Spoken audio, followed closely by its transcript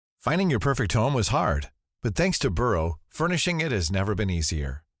Finding your perfect home was hard, but thanks to Burrow, furnishing it has never been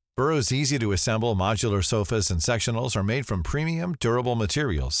easier. Burrow's easy-to-assemble modular sofas and sectionals are made from premium, durable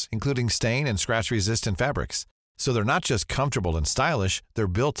materials, including stain and scratch-resistant fabrics. So they're not just comfortable and stylish, they're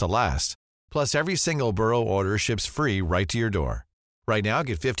built to last. Plus, every single Burrow order ships free right to your door. Right now,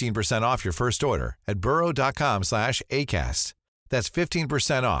 get 15% off your first order at burrow.com/ACAST. That's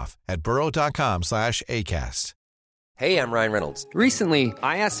 15% off at burrow.com/ACAST. Hey, I'm Ryan Reynolds. Recently,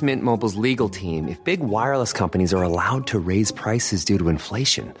 I asked Mint Mobile's legal team if big wireless companies are allowed to raise prices due to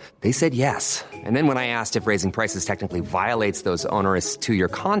inflation. They said yes. And then when I asked if raising prices technically violates those onerous two-year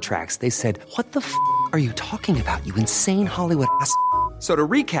contracts, they said, "What the f*** are you talking about, you insane Hollywood ass?" So to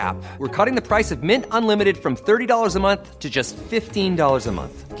recap, we're cutting the price of Mint Unlimited from $30 a month to just $15 a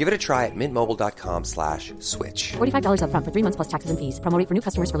month. Give it a try at mintmobile.com/switch. $45 up front for 3 months plus taxes and fees. Promo rate for new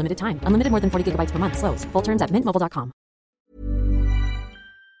customers for limited time. Unlimited more than 40 gigabytes per month. Slows full terms at mintmobile.com.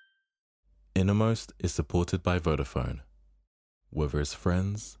 Innermost is supported by Vodafone. Whether it's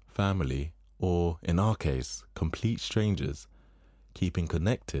friends, family, or, in our case, complete strangers, keeping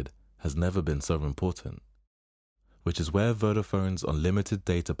connected has never been so important. Which is where Vodafone's unlimited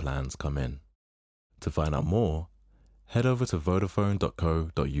data plans come in. To find out more, head over to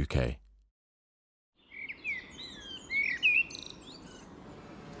vodafone.co.uk.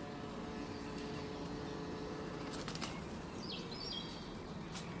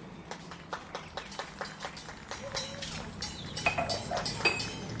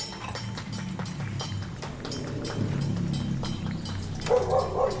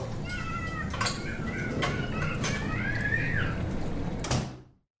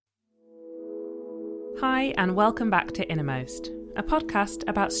 Hi, and welcome back to Innermost, a podcast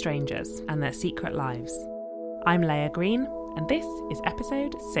about strangers and their secret lives. I'm Leah Green, and this is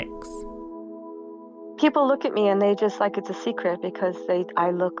episode 6. People look at me and they just like it's a secret because I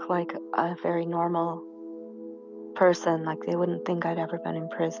look like a very normal person. Like they wouldn't think I'd ever been in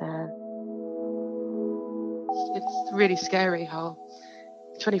prison. It's really scary how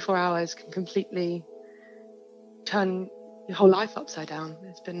 24 hours can completely turn your whole life upside down.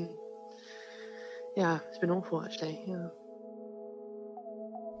 It's been awful, actually. Yeah.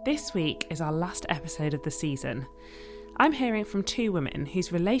 This week is our last episode of the season. I'm hearing from 2 women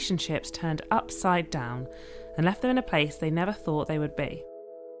whose relationships turned upside down and left them in a place they never thought they would be.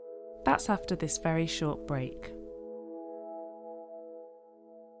 That's after this very short break.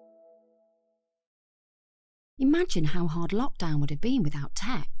 Imagine how hard lockdown would have been without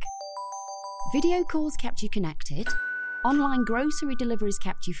tech. Video calls kept you connected, online grocery deliveries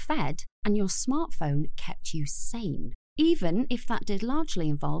kept you fed, and your smartphone kept you sane, even if that did largely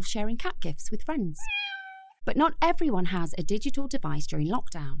involve sharing cat gifts with friends. But not everyone has a digital device during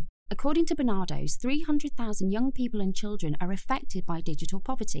lockdown. According to Barnardo's, 300,000 young people and children are affected by digital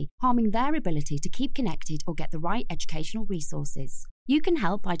poverty, harming their ability to keep connected or get the right educational resources. You can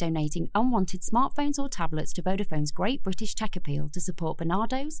help by donating unwanted smartphones or tablets to Vodafone's Great British Tech Appeal to support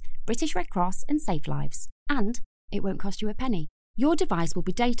Barnardo's, British Red Cross and Safe Lives. And it won't cost you a penny. Your device will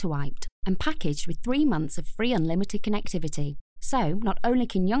be data wiped and packaged with 3 months of free unlimited connectivity. So, not only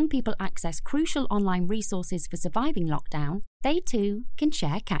can young people access crucial online resources for surviving lockdown, they too can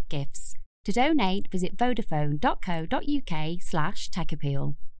share cat gifts. To donate, visit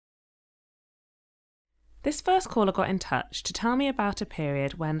vodafone.co.uk/techappeal. This first caller got in touch to tell me about a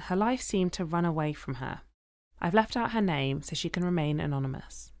period when her life seemed to run away from her. I've left out her name so she can remain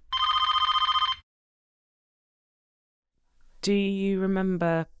anonymous. Do you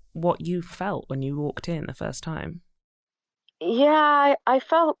remember what you felt when you walked in the first time? Yeah, I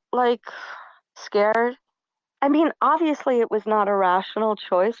felt like scared. I mean, obviously it was not a rational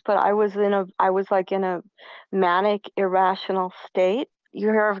choice, but I was in a manic, irrational state.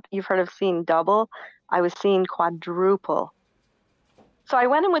 You've heard of seeing double. I was seeing quadruple. So I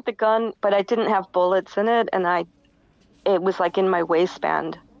went in with the gun, but I didn't have bullets in it, and it was like in my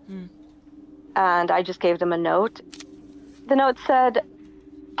waistband. And I just gave them a note. The note said,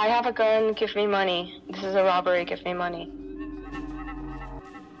 "I have a gun, give me money. This is a robbery, give me money."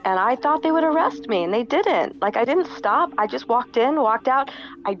 And I thought they would arrest me, and they didn't. Like, I didn't stop. I just walked in, walked out.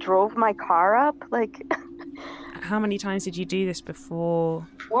 I drove my car up, like... How many times did you do this before?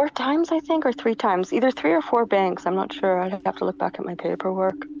 4 times, I think, or 3 times. Either 3 or 4 banks. I'm not sure. I'd have to look back at my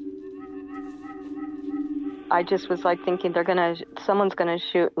paperwork. I just was, like, thinking someone's gonna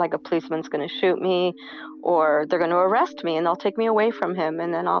shoot, like a policeman's gonna shoot me, or they're gonna arrest me, and they'll take me away from him,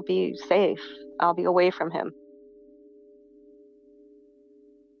 and then I'll be safe. I'll be away from him.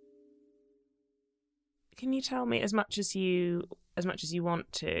 Can you tell me, as much as you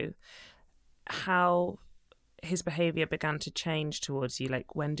want to, how his behaviour began to change towards you?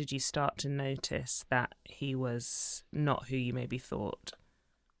 Like, when did you start to notice that he was not who you maybe thought?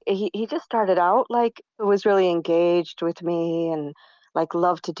 He just started out like was really engaged with me and like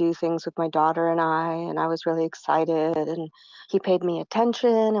loved to do things with my daughter and I was really excited, and he paid me attention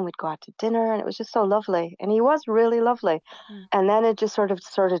and we'd go out to dinner, and it was just so lovely, and he was really lovely. And then it just sort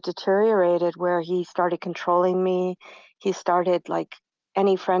of deteriorated where he started controlling me. He started, like,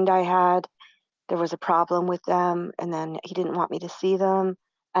 any friend I had, there was a problem with them, and then he didn't want me to see them,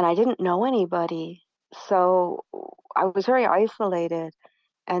 and I didn't know anybody, so I was very isolated.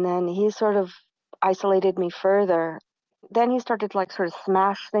 And then he sort of isolated me further. Then he started, like, sort of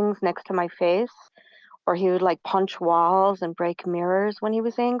smash things next to my face, or he would, like, punch walls and break mirrors when he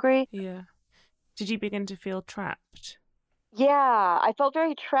was angry. Yeah. Did you begin to feel trapped? Yeah, I felt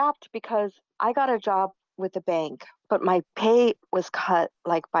very trapped because I got a job with the bank, but my pay was cut,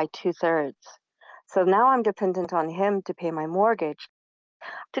 like, by 2/3. So now I'm dependent on him to pay my mortgage.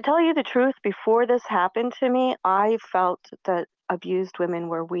 To tell you the truth, before this happened to me, I felt that abused women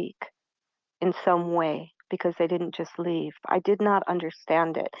were weak in some way because they didn't just leave. I did not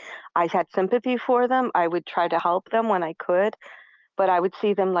understand it. I had sympathy for them. I would try to help them when I could, but I would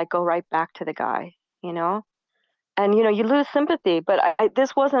see them, like, go right back to the guy, you know? And, you know, you lose sympathy, but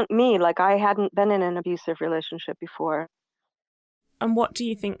this wasn't me. Like, I hadn't been in an abusive relationship before. And what do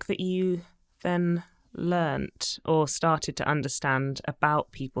you think that you then learnt or started to understand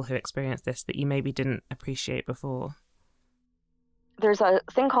about people who experienced this that you maybe didn't appreciate before? There's a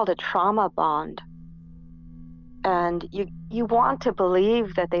thing called a trauma bond. And you want to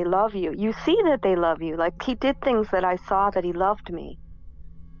believe that they love you. You see that they love you. Like, he did things that I saw that he loved me.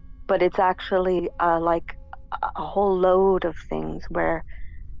 But it's actually like a whole load of things where,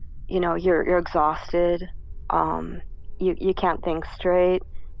 you know, you're exhausted. You can't think straight,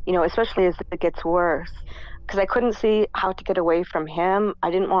 you know, especially as it gets worse. Because I couldn't see how to get away from him. I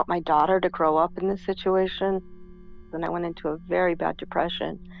didn't want my daughter to grow up in this situation. And I went into a very bad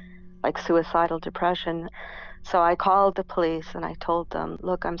depression, like suicidal depression. So I called the police and I told them,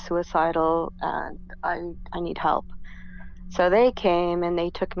 look, I'm suicidal and I need help. So they came and they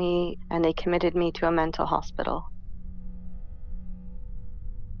took me and they committed me to a mental hospital.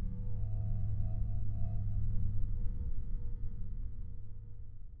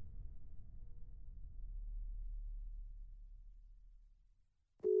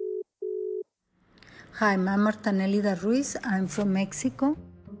 Hi, I'm Marta Nelida Ruiz. I'm from Mexico.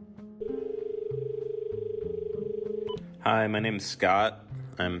 Hi, my name is Scott.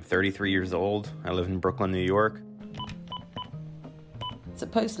 I'm 33 years old. I live in Brooklyn, New York. So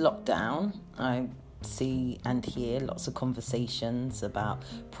post-lockdown, I see and hear lots of conversations about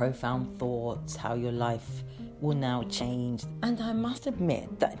profound thoughts, how your life will now change. And I must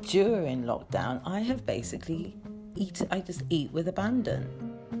admit that during lockdown, I have basically just eat with abandon.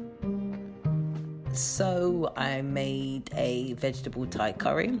 So I made a vegetable Thai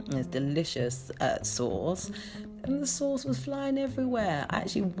curry. It's delicious sauce. And the sauce was flying everywhere. I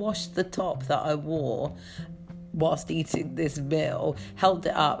actually washed the top that I wore whilst eating this meal, held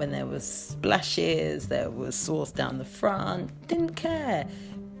it up, and there was splashes, there was sauce down the front. Didn't care.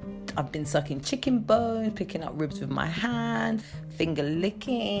 I've been sucking chicken bones, picking up ribs with my hand, finger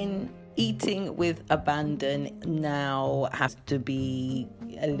licking. Eating with abandon now has to be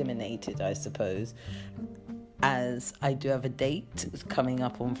eliminated, I suppose, as I do have a date coming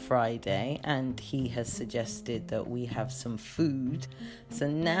up on Friday and he has suggested that we have some food. So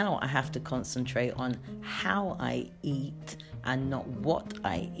now I have to concentrate on how I eat and not what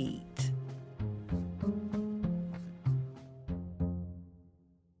I eat.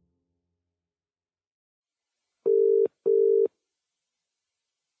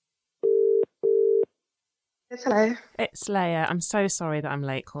 Yes, hello. It's Leia. I'm so sorry that I'm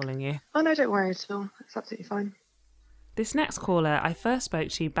late calling you. Oh, no, don't worry at all. It's absolutely fine. This next caller, I first spoke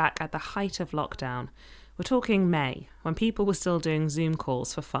to back at the height of lockdown. We're talking May, when people were still doing Zoom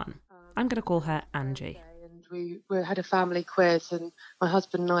calls for fun. I'm going to call her Angie. And we had a family quiz, and my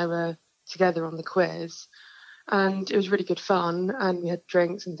husband and I were together on the quiz. And it was really good fun, and we had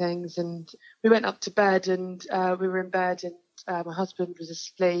drinks and things, and we went up to bed, and we were in bed, and my husband was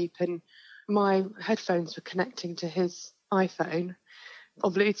asleep, and my headphones were connecting to his iPhone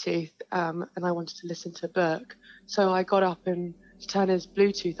on Bluetooth, and I wanted to listen to a book. So I got up and to turn his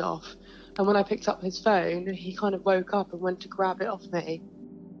Bluetooth off. And when I picked up his phone, he kind of woke up and went to grab it off me.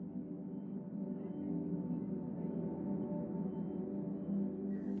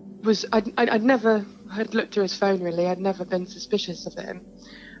 I'd never had looked through his phone, really. I'd never been suspicious of him.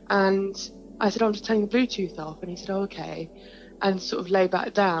 And I said, I'm just turning the Bluetooth off. And he said, oh, okay. and sort of lay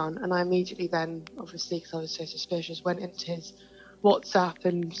back down. And I immediately then, obviously, because I was so suspicious, went into his WhatsApp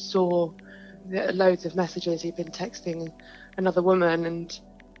and saw loads of messages he'd been texting another woman. And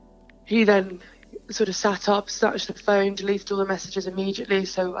he then sort of sat up, snatched the phone, deleted all the messages immediately,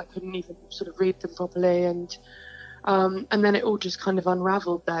 so I couldn't even sort of read them properly. And then it all just kind of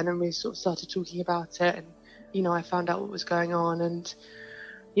unraveled then, and we sort of started talking about it. And, you know, I found out what was going on, and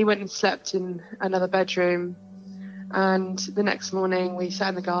he went and slept in another bedroom. And the next morning we sat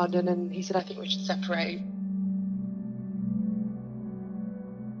in the garden and he said, I think we should separate.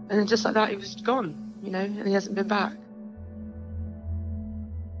 And then just like that, he was gone, you know, and he hasn't been back.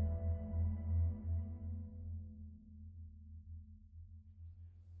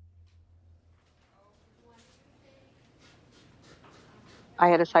 I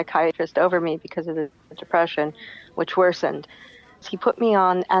had a psychiatrist over me because of the depression, which worsened. He put me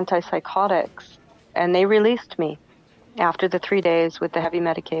on antipsychotics, and they released me after the 3 days with the heavy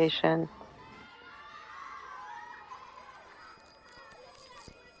medication.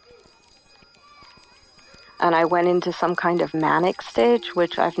 And I went into some kind of manic stage,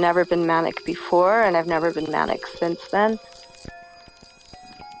 which I've never been manic before, and I've never been manic since then.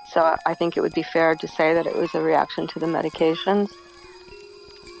 So I think it would be fair to say that it was a reaction to the medications.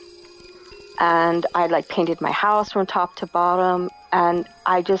 And I painted my house from top to bottom, and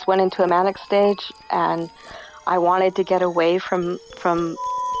I just went into a manic stage, and I wanted to get away from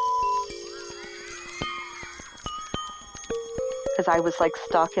because I was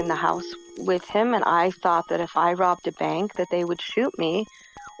stuck in the house with him, and I thought that if I robbed a bank that they would shoot me,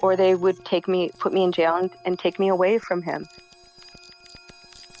 or they would put me in jail and take me away from him.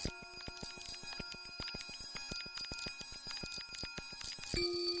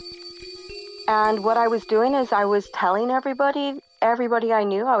 And what I was doing is I was telling everybody I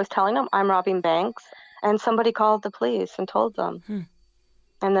knew, I was telling them I'm robbing banks, and somebody called the police and told them.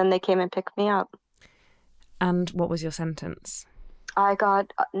 And then they came and picked me up. And what was your sentence? I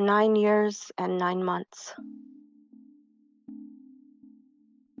got 9 years and 9 months.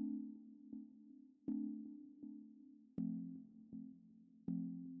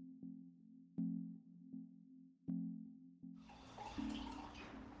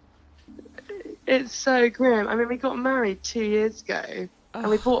 It's so grim. I mean, we got married 2 years ago, and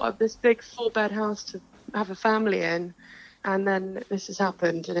we bought up this big 4-bed house to have a family in, and then this has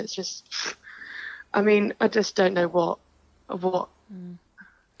happened, and it's just, I mean, I just don't know what.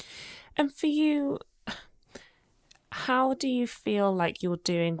 And for you, how do you feel like you're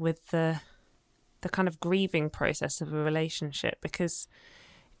doing with the kind of grieving process of a relationship? Because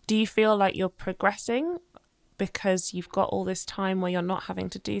do you feel like you're progressing because you've got all this time where you're not having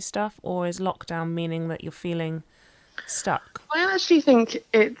to do stuff, or is lockdown meaning that you're feeling stuck? I actually think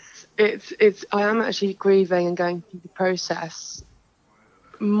I am actually grieving and going through the process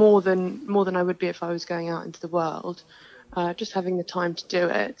more than I would be if I was going out into the world, just having the time to do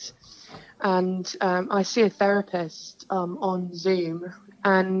it. And I see a therapist on Zoom,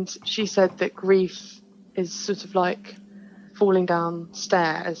 and she said that grief is sort of like falling down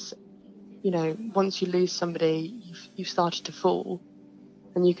stairs. You know, once you lose somebody, you've started to fall,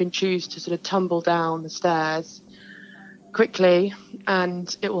 and you can choose to sort of tumble down the stairs quickly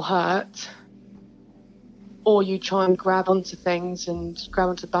and it will hurt, or you try and grab onto things and grab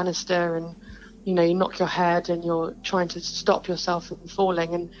onto the banister, and you know, you knock your head and you're trying to stop yourself from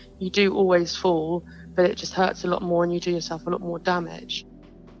falling, and you do always fall, but it just hurts a lot more and you do yourself a lot more damage.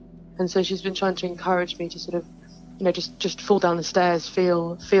 And so she's been trying to encourage me to sort of, you know, just fall down the stairs,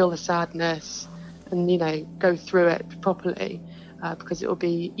 feel the sadness, and, you know, go through it properly, because it will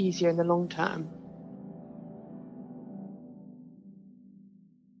be easier in the long term.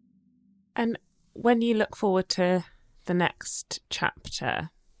 And when you look forward to the next chapter,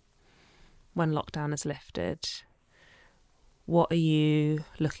 when lockdown is lifted, what are you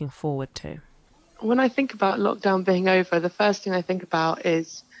looking forward to? When I think about lockdown being over, the first thing I think about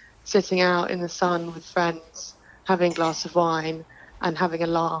is sitting out in the sun with friends, having a glass of wine and having a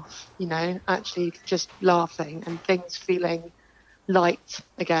laugh, you know, actually just laughing and things feeling light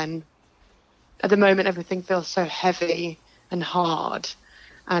again. At the moment, everything feels so heavy and hard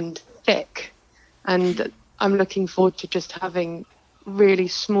and thick. And I'm looking forward to just having really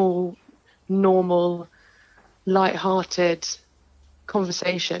small, normal, light-hearted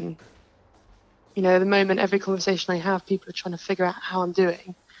conversation. You know, at the moment, every conversation I have, people are trying to figure out how I'm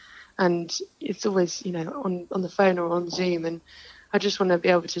doing. And it's always, you know, on the phone or on Zoom. And I just want to be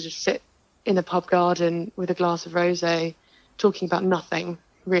able to just sit in a pub garden with a glass of rosé, talking about nothing,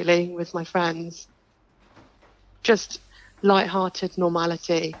 really, with my friends. Just light-hearted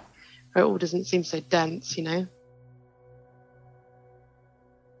normality, where it all doesn't seem so dense, you know?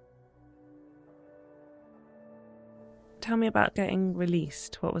 Tell me about getting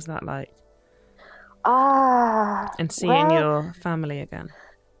released. What was that like? And seeing Well, your family again.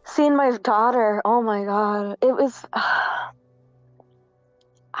 seeing my daughter, oh my God. It was, I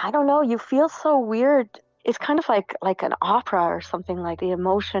don't know, you feel so weird. It's kind of like an opera or something. Like the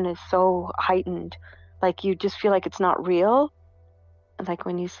emotion is so heightened. Like you just feel like it's not real. Like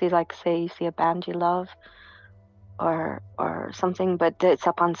when you see, like, say you see a band you love or something, but it's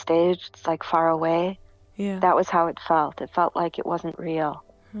up on stage, it's like far away. Yeah. That was how it felt. It felt like it wasn't real,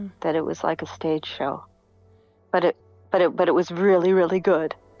 that it was like a stage show. But it was really, really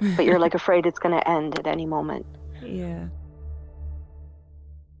good. But you're like afraid it's going to end at any moment. Yeah.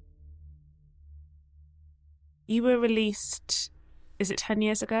 You were released, is it 10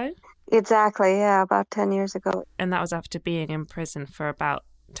 years ago? Exactly, yeah, about 10 years ago. And that was after being in prison for about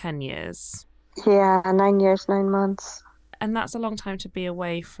 10 years. Yeah, 9 years, 9 months. And that's a long time to be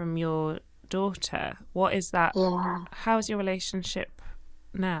away from your daughter. What is that? Yeah. How's your relationship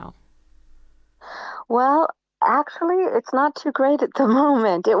now? Well, actually, it's not too great at the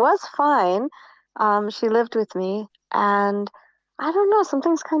moment. It was fine. She lived with me, and I don't know,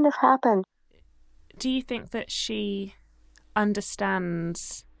 something's kind of happened. Do you think that she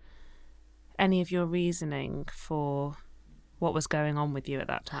understands any of your reasoning for what was going on with you at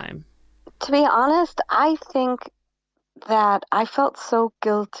that time? To be honest, I think that I felt so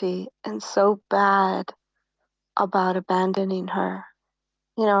guilty and so bad about abandoning her.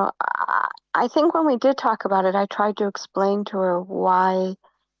 You know, I think when we did talk about it, I tried to explain to her why,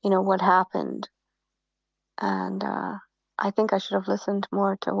 what happened. And I think I should have listened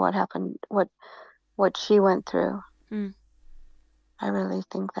more to what happened, what she went through. Mm. I really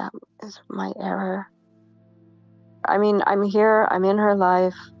think that is my error. I mean, I'm here, I'm in her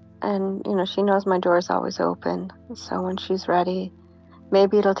life, and, she knows my door is always open. So when she's ready,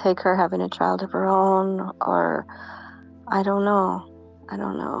 maybe it'll take her having a child of her own, or I don't know.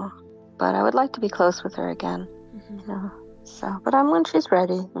 But I would like to be close with her again. Mm-hmm. But when she's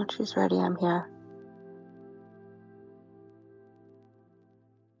ready, I'm here.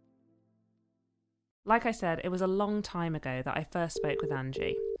 Like I said, it was a long time ago that I first spoke with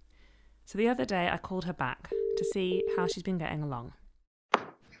Angie. So the other day I called her back to see how she's been getting along.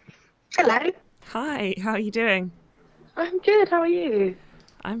 Hello. Hi, how are you doing? I'm good, how are you?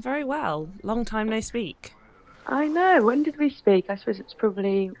 I'm very well. Long time no speak. I know, when did we speak? I suppose it's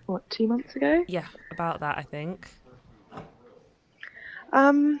probably, 2 months ago? Yeah, about that, I think.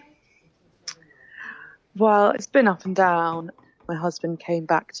 Well, it's been up and down. My husband came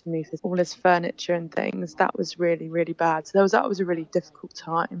back to move all his furniture and things. That was really, really bad. So that was a really difficult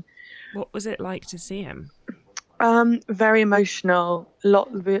time. What was it like to see him? Very emotional.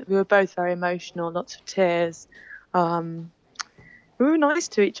 We were both very emotional. Lots of tears. We were nice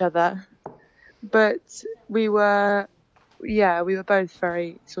to each other, but we were both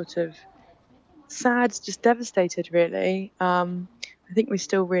very sort of sad, just devastated. Really. I think we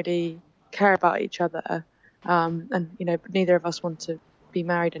still really care about each other, and neither of us want to be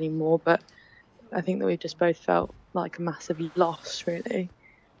married anymore. But I think that we just both felt like a massive loss, really.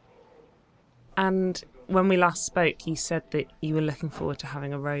 And when we last spoke, you said that you were looking forward to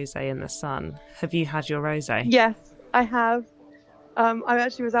having a rosé in the sun. Have you had your rosé? Yes, I have. I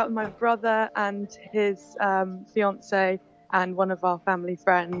actually was out with my brother and his fiance and one of our family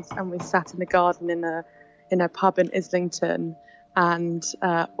friends, and we sat in the garden in a pub in Islington and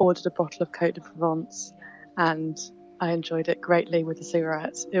ordered a bottle of Côte de Provence, and I enjoyed it greatly with a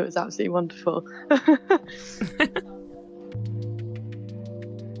cigarette. It was absolutely wonderful.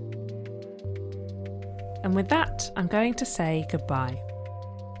 And with that, I'm going to say goodbye.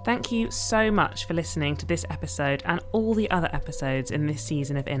 Thank you so much for listening to this episode and all the other episodes in this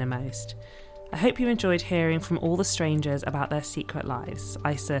season of Innermost. I hope you enjoyed hearing from all the strangers about their secret lives.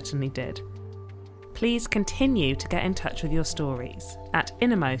 I certainly did. Please continue to get in touch with your stories at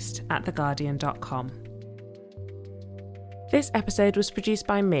innermost@theguardian.com. This episode was produced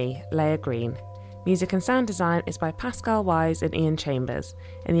by me, Leah Green. Music and sound design is by Pascal Wise and Ian Chambers,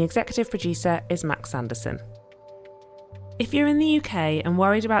 and the executive producer is Max Sanderson. If you're in the UK and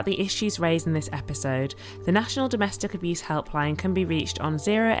worried about the issues raised in this episode, the National Domestic Abuse Helpline can be reached on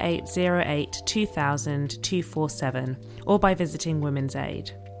 0808 2000 247 or by visiting Women's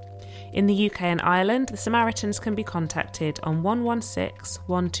Aid. In the UK and Ireland, the Samaritans can be contacted on 116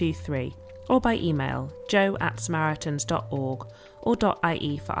 123 or by email joe@samaritans.org or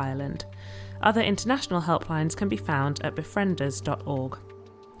 .ie for Ireland. Other international helplines can be found at befrienders.org.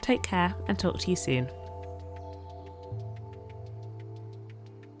 Take care and talk to you soon.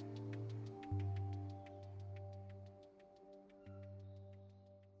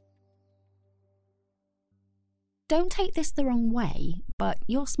 Don't take this the wrong way, but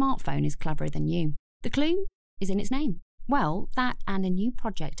your smartphone is cleverer than you. The clue is in its name. Well, that and a new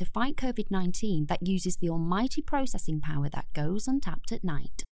project to fight COVID-19 that uses the almighty processing power that goes untapped at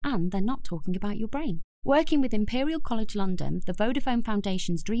night. And they're not talking about your brain. Working with Imperial College London, the Vodafone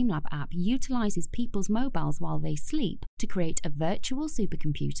Foundation's DreamLab app utilises people's mobiles while they sleep to create a virtual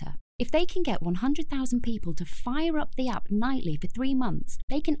supercomputer. If they can get 100,000 people to fire up the app nightly for 3 months,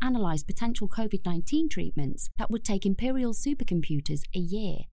 they can analyse potential COVID-19 treatments that would take Imperial supercomputers a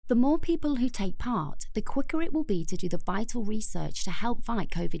year. The more people who take part, the quicker it will be to do the vital research to help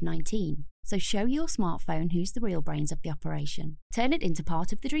fight COVID-19. So show your smartphone who's the real brains of the operation. Turn it into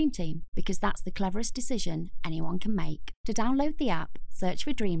part of the dream team, because that's the cleverest decision anyone can make. To download the app, search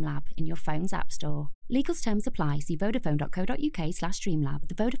for DreamLab in your phone's app store. Legal terms apply. See vodafone.co.uk/DreamLab.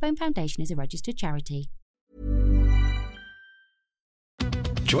 The Vodafone Foundation is a registered charity.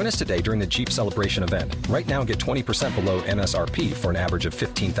 Join us today during the Jeep Celebration event. Right now, get 20% below MSRP for an average of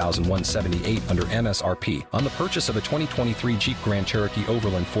 $15,178 under MSRP on the purchase of a 2023 Jeep Grand Cherokee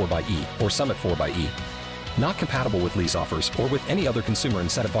Overland 4xE or Summit 4xE. Not compatible with lease offers or with any other consumer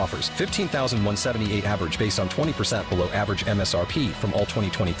incentive offers. $15,178 average based on 20% below average MSRP from all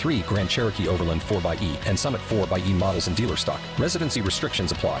 2023 Grand Cherokee Overland 4xE and Summit 4xE models in dealer stock. Residency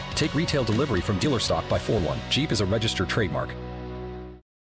restrictions apply. Take retail delivery from dealer stock by 4/1. Jeep is a registered trademark.